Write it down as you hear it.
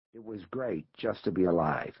It was great just to be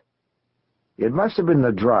alive. It must have been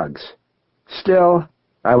the drugs. Still,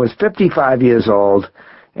 I was 55 years old,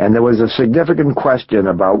 and there was a significant question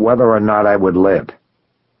about whether or not I would live.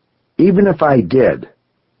 Even if I did,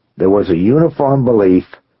 there was a uniform belief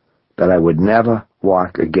that I would never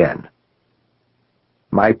walk again.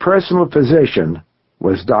 My personal physician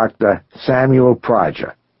was Dr. Samuel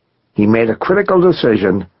Prager. He made a critical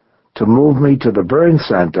decision to move me to the burn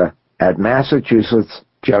center at Massachusetts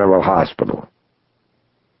General Hospital.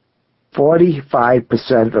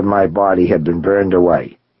 45% of my body had been burned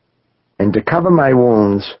away, and to cover my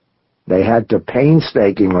wounds, they had to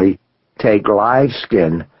painstakingly take live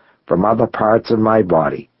skin from other parts of my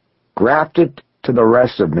body, graft it to the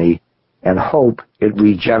rest of me, and hope it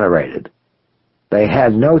regenerated. They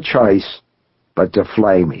had no choice but to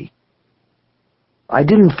flay me. I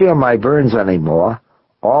didn't feel my burns anymore.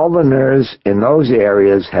 All the nerves in those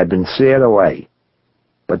areas had been seared away.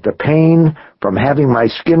 But the pain from having my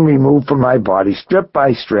skin removed from my body strip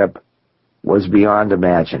by strip was beyond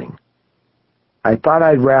imagining. I thought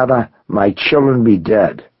I'd rather my children be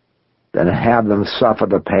dead than have them suffer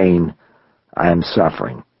the pain I am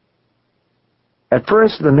suffering. At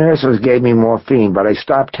first, the nurses gave me morphine, but I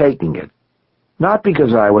stopped taking it. Not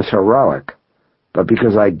because I was heroic, but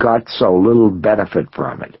because I got so little benefit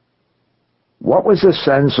from it. What was the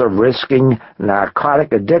sense of risking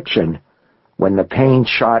narcotic addiction when the pain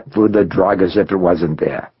shot through the drug as if it wasn't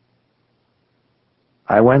there?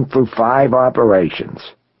 I went through 5 operations,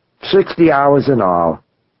 60 hours in all,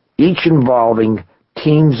 each involving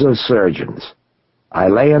teams of surgeons. I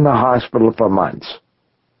lay in the hospital for months.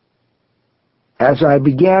 As I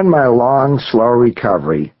began my long, slow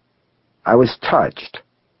recovery, I was touched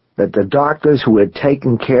that the doctors who had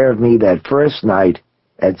taken care of me that first night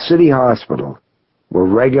at City Hospital were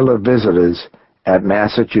regular visitors at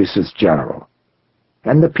Massachusetts General.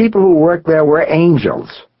 And the people who worked there were angels.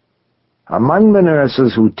 Among the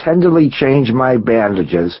nurses who tenderly changed my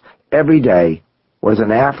bandages every day was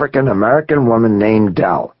an African-American woman named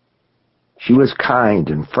Dell. She was kind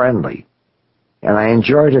and friendly, and I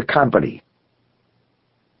enjoyed her company.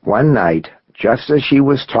 One night, just as she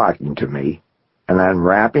was talking to me and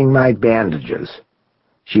unwrapping my bandages,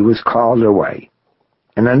 she was called away,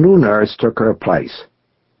 and a new nurse took her place.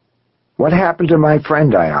 "What happened to my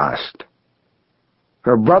friend?" I asked.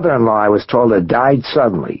 Her brother-in-law, I was told, had died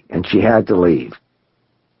suddenly, and she had to leave.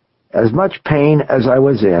 As much pain as I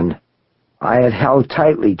was in, I had held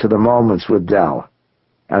tightly to the moments with Dell,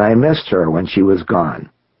 and I missed her when she was gone.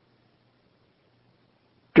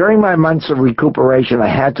 During my months of recuperation, I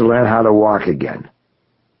had to learn how to walk again.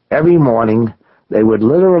 Every morning, they would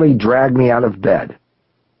literally drag me out of bed,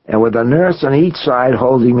 and with a nurse on each side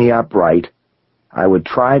holding me upright, I would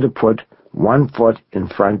try to put one foot in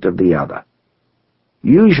front of the other.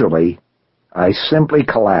 Usually, I simply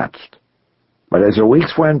collapsed, but as the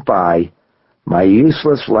weeks went by, my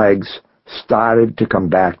useless legs started to come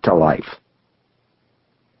back to life.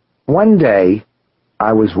 One day,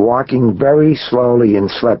 I was walking very slowly in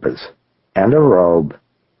slippers and a robe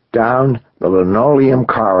down the linoleum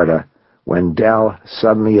corridor when Dell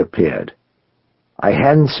suddenly appeared. I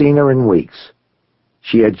hadn't seen her in weeks.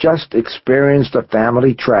 She had just experienced a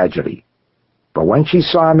family tragedy. But when she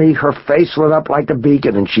saw me, her face lit up like a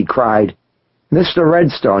beacon, and she cried, "Mr.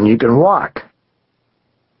 Redstone, you can walk."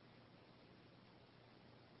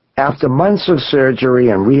 After months of surgery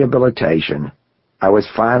and rehabilitation, I was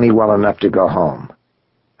finally well enough to go home.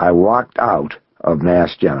 I walked out of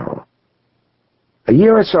Mass General. A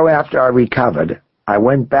year or so after I recovered, I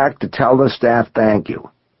went back to tell the staff thank you.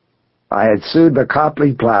 I had sued the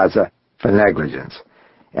Copley Plaza for negligence,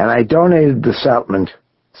 and I donated the settlement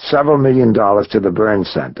several $1 million to the burn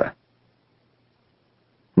center.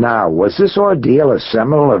 Now, was this ordeal a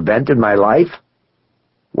seminal event in my life?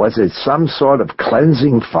 Was it some sort of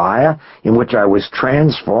cleansing fire in which I was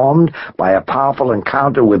transformed by a powerful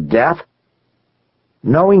encounter with death?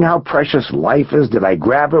 Knowing how precious life is, did I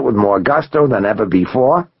grab it with more gusto than ever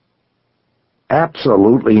before?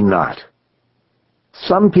 Absolutely not.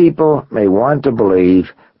 Some people may want to believe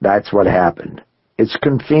that's what happened. It's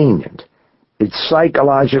convenient. It's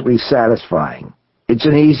psychologically satisfying. It's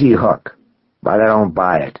an easy hook, but I don't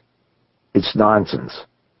buy it. It's nonsense.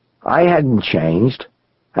 I hadn't changed.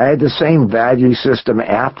 I had the same value system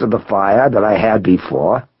after the fire that I had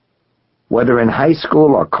before. Whether in high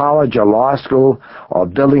school or college or law school or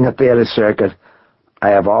building a theater circuit, I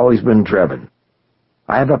have always been driven.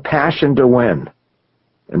 I have a passion to win,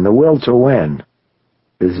 and the will to win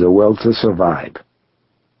is the will to survive.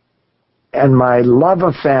 And my love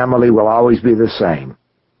of family will always be the same.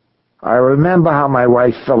 I remember how my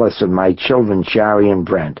wife Phyllis and my children Shari and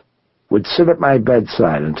Brent would sit at my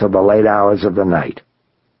bedside until the late hours of the night,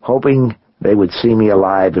 hoping they would see me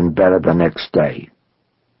alive and better the next day.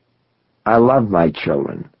 I love my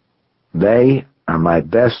children. They are my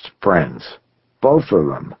best friends, both of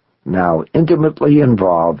them now intimately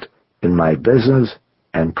involved in my business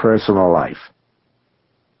and personal life.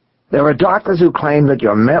 There are doctors who claim that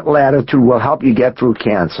your mental attitude will help you get through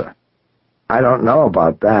cancer. I don't know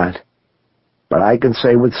about that, but I can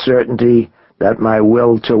say with certainty that my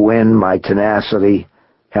will to win, my tenacity,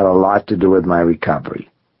 had a lot to do with my recovery.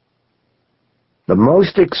 The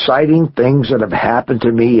most exciting things that have happened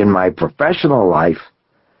to me in my professional life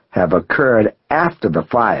have occurred after the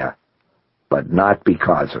fire, but not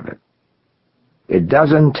because of it. It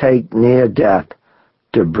doesn't take near death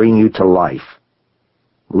to bring you to life.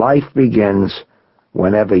 Life begins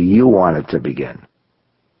whenever you want it to begin.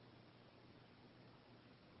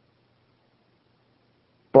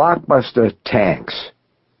 Blockbuster tanks.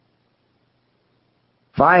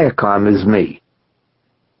 Viacom is me.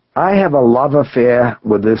 I have a love affair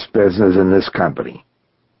with this business and this company.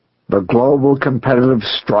 The global competitive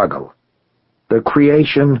struggle, the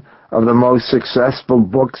creation of the most successful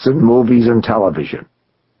books and movies and television,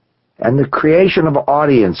 and the creation of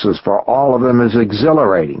audiences for all of them is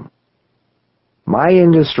exhilarating. My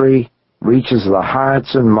industry reaches the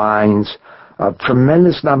hearts and minds of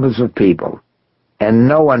tremendous numbers of people, and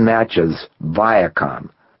no one matches Viacom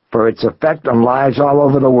for its effect on lives all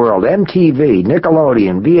over the world. MTV,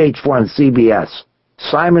 Nickelodeon, VH1, CBS,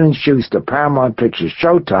 Simon & Schuster, Paramount Pictures,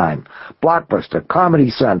 Showtime, Blockbuster, Comedy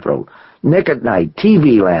Central, Nick at Night,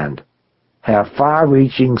 TV Land have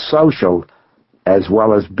far-reaching social as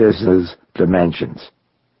well as business dimensions.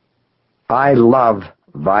 I love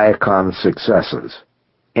Viacom's successes,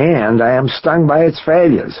 and I am stung by its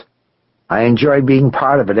failures. I enjoy being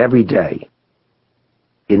part of it every day.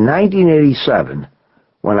 In 1987,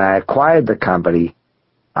 when I acquired the company,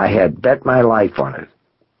 I had bet my life on it,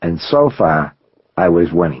 and so far, I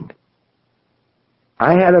was winning.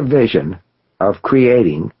 I had a vision of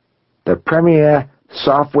creating the premier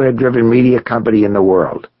software-driven media company in the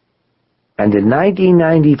world, and in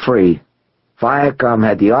 1993, Viacom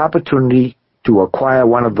had the opportunity to acquire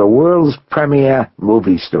one of the world's premier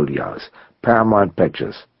movie studios, Paramount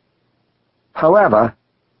Pictures. However,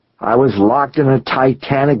 I was locked in a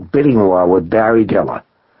titanic bidding war with Barry Diller,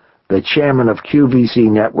 the chairman of QVC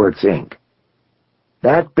Networks, Inc.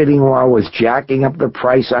 That bidding war was jacking up the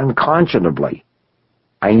price unconscionably.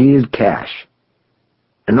 I needed cash.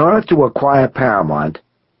 In order to acquire Paramount,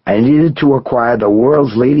 I needed to acquire the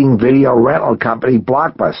world's leading video rental company,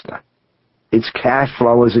 Blockbuster. Its cash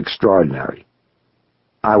flow is extraordinary.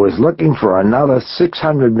 I was looking for another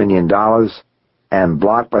 $600 million, and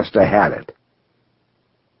Blockbuster had it.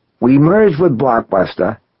 We merged with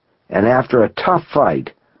Blockbuster, and after a tough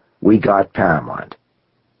fight, we got Paramount.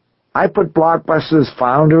 I put Blockbuster's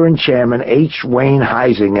founder and chairman, H. Wayne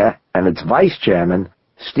Huizenga, and its vice chairman,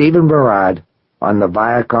 Stephen Barad, on the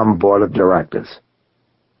Viacom board of directors.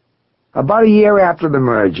 About a year after the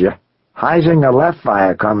merger, Huizenga left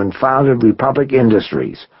Viacom and founded Republic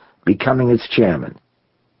Industries, becoming its chairman.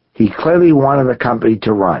 He clearly wanted the company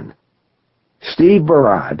to run. Steve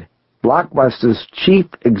Barad, Blockbuster's chief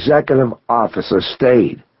executive officer,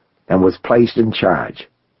 stayed and was placed in charge.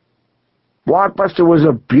 Blockbuster was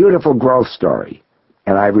a beautiful growth story,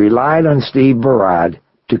 and I relied on Steve Barad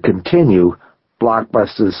to continue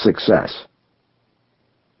Blockbuster's success.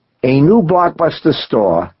 A new Blockbuster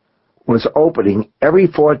store was opening every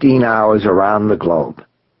 14 hours around the globe.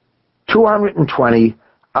 220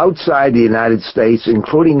 outside the United States,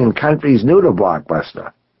 including in countries new to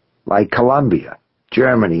Blockbuster, like Colombia,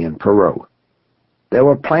 Germany, and Peru. There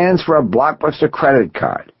were plans for a Blockbuster credit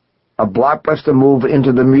card, a Blockbuster move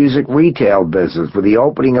into the music retail business with the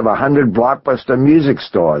opening of 100 Blockbuster music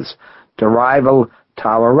stores to rival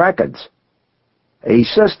Tower Records, a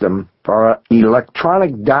system for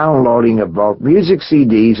electronic downloading of both music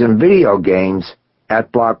CDs and video games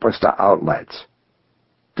at Blockbuster outlets.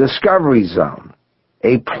 Discovery Zone,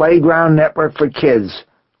 a playground network for kids,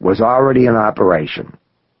 was already in operation.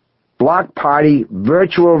 Block Party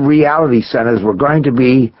virtual reality centers were going to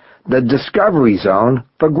be the Discovery Zone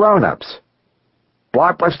for grown-ups.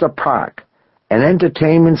 Blockbuster Park, an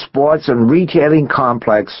entertainment, sports, and retailing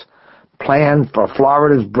complex planned for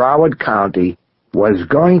Florida's Broward County, was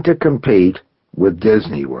going to compete with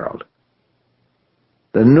Disney World.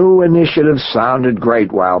 The new initiative sounded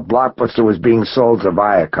great while Blockbuster was being sold to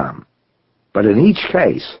Viacom. But in each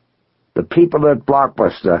case, the people at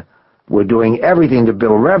Blockbuster were doing everything to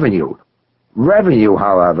build revenue. Revenue,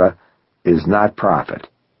 however, is not profit.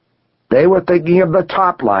 They were thinking of the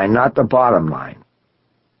top line, not the bottom line.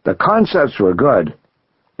 The concepts were good.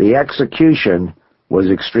 The execution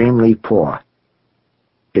was extremely poor.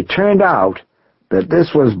 It turned out that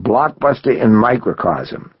this was Blockbuster in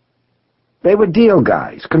microcosm. They were deal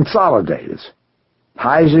guys, consolidators.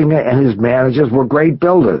 Heisinger and his managers were great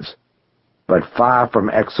builders, but far from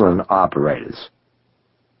excellent operators.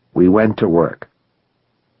 We went to work.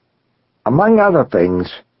 Among other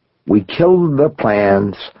things, we killed the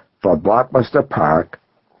plans for Blockbuster Park,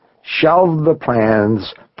 shelved the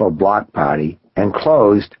plans for Block Party, and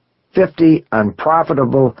closed 50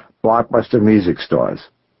 unprofitable Blockbuster music stores.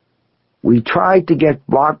 We tried to get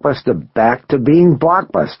Blockbuster back to being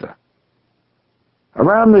Blockbuster.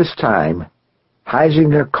 Around this time,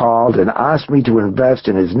 Heisinger called and asked me to invest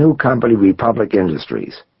in his new company, Republic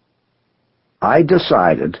Industries. I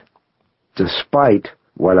decided, despite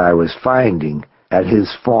what I was finding at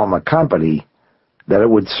his former company, that it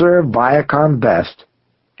would serve Viacom best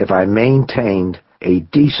if I maintained a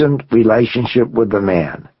decent relationship with the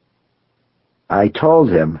man. I told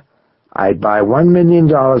him I'd buy $1 million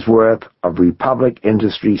worth of Republic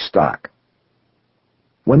Industries stock.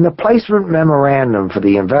 When the placement memorandum for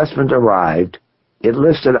the investment arrived, it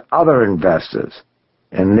listed other investors,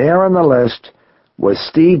 and there on the list was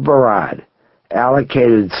Steve Barad,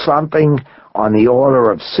 allocated something on the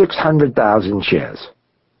order of 600,000 shares.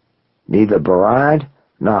 Neither Barad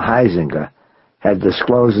nor Heisinger had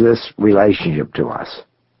disclosed this relationship to us.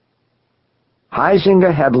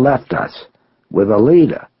 Heisinger had left us with a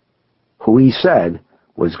leader who he said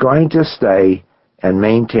was going to stay and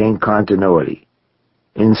maintain continuity.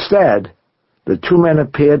 Instead, the two men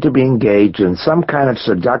appeared to be engaged in some kind of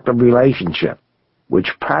seductive relationship,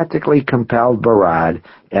 which practically compelled Barad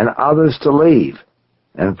and others to leave,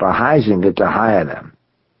 and for Heisinger to hire them.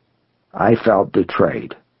 I felt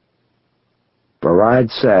betrayed.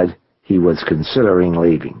 Barad said he was considering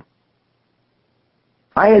leaving.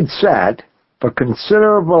 I had sat for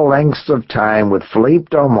considerable lengths of time with Philippe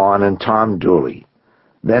Domon and Tom Dooley,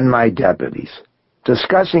 then my deputies,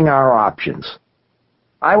 discussing our options.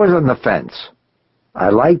 I was on the fence. I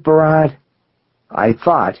liked Barad. I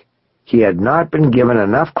thought he had not been given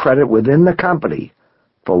enough credit within the company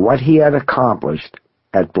for what he had accomplished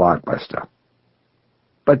at Blockbuster.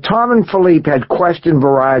 But Tom and Philippe had questioned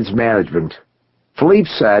Barad's management. Philippe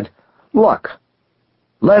said, "Look,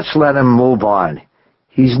 let's let him move on.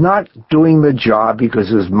 He's not doing the job because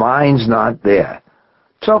his mind's not there.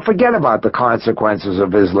 So forget about the consequences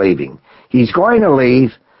of his leaving. He's going to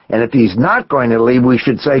leave, and if he's not going to leave, we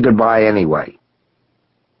should say goodbye anyway."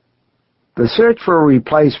 The search for a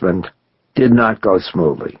replacement did not go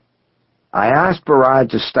smoothly. I asked Barad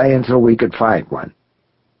to stay until we could find one.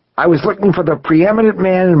 I was looking for the preeminent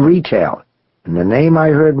man in retail, and the name I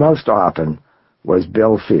heard most often was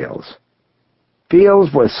Bill Fields.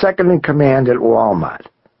 Fields was second in command at Walmart,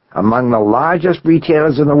 among the largest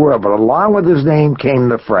retailers in the world, but along with his name came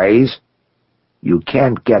the phrase, "You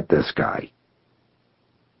can't get this guy."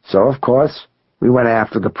 So, of course, we went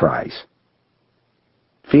after the prize.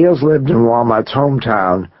 Fields lived in Walmart's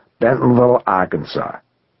hometown, Bentonville, Arkansas,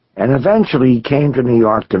 and eventually he came to New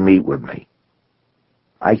York to meet with me.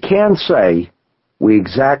 I can't say we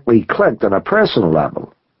exactly clicked on a personal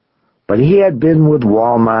level, but he had been with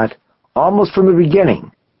Walmart almost from the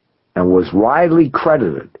beginning and was widely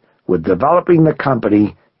credited with developing the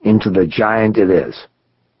company into the giant it is.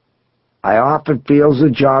 I offered Fields a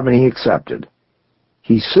job and he accepted.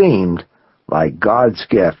 He seemed like God's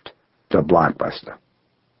gift to Blockbuster.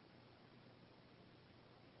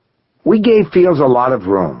 We gave Fields a lot of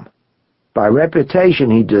room. By reputation,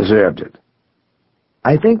 he deserved it.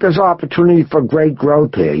 "I think there's opportunity for great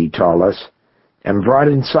growth here," he told us, and brought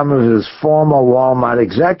in some of his former Walmart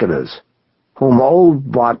executives, whom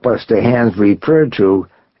old Blockbuster hands referred to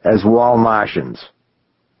as Walmartians.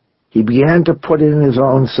 He began to put in his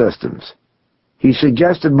own systems. He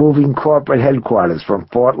suggested moving corporate headquarters from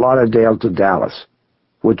Fort Lauderdale to Dallas,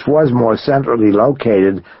 which was more centrally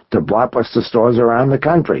located to Blockbuster stores around the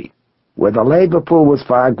country, where the labor pool was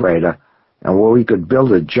far greater and where we could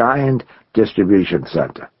build a giant distribution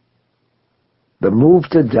center. The move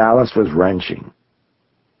to Dallas was wrenching.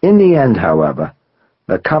 In the end, however,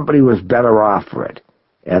 the company was better off for it,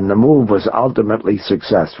 and the move was ultimately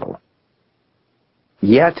successful.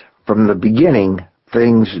 Yet, from the beginning,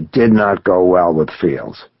 things did not go well with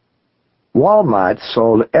Fields. Walmart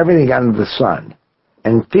sold everything under the sun,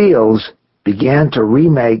 and Fields began to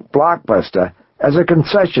remake Blockbuster as a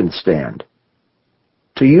concession stand.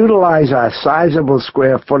 To utilize our sizable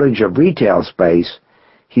square footage of retail space,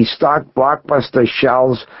 he stocked Blockbuster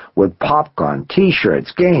shelves with popcorn,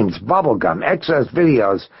 T-shirts, games, bubblegum, excess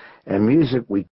videos, and music we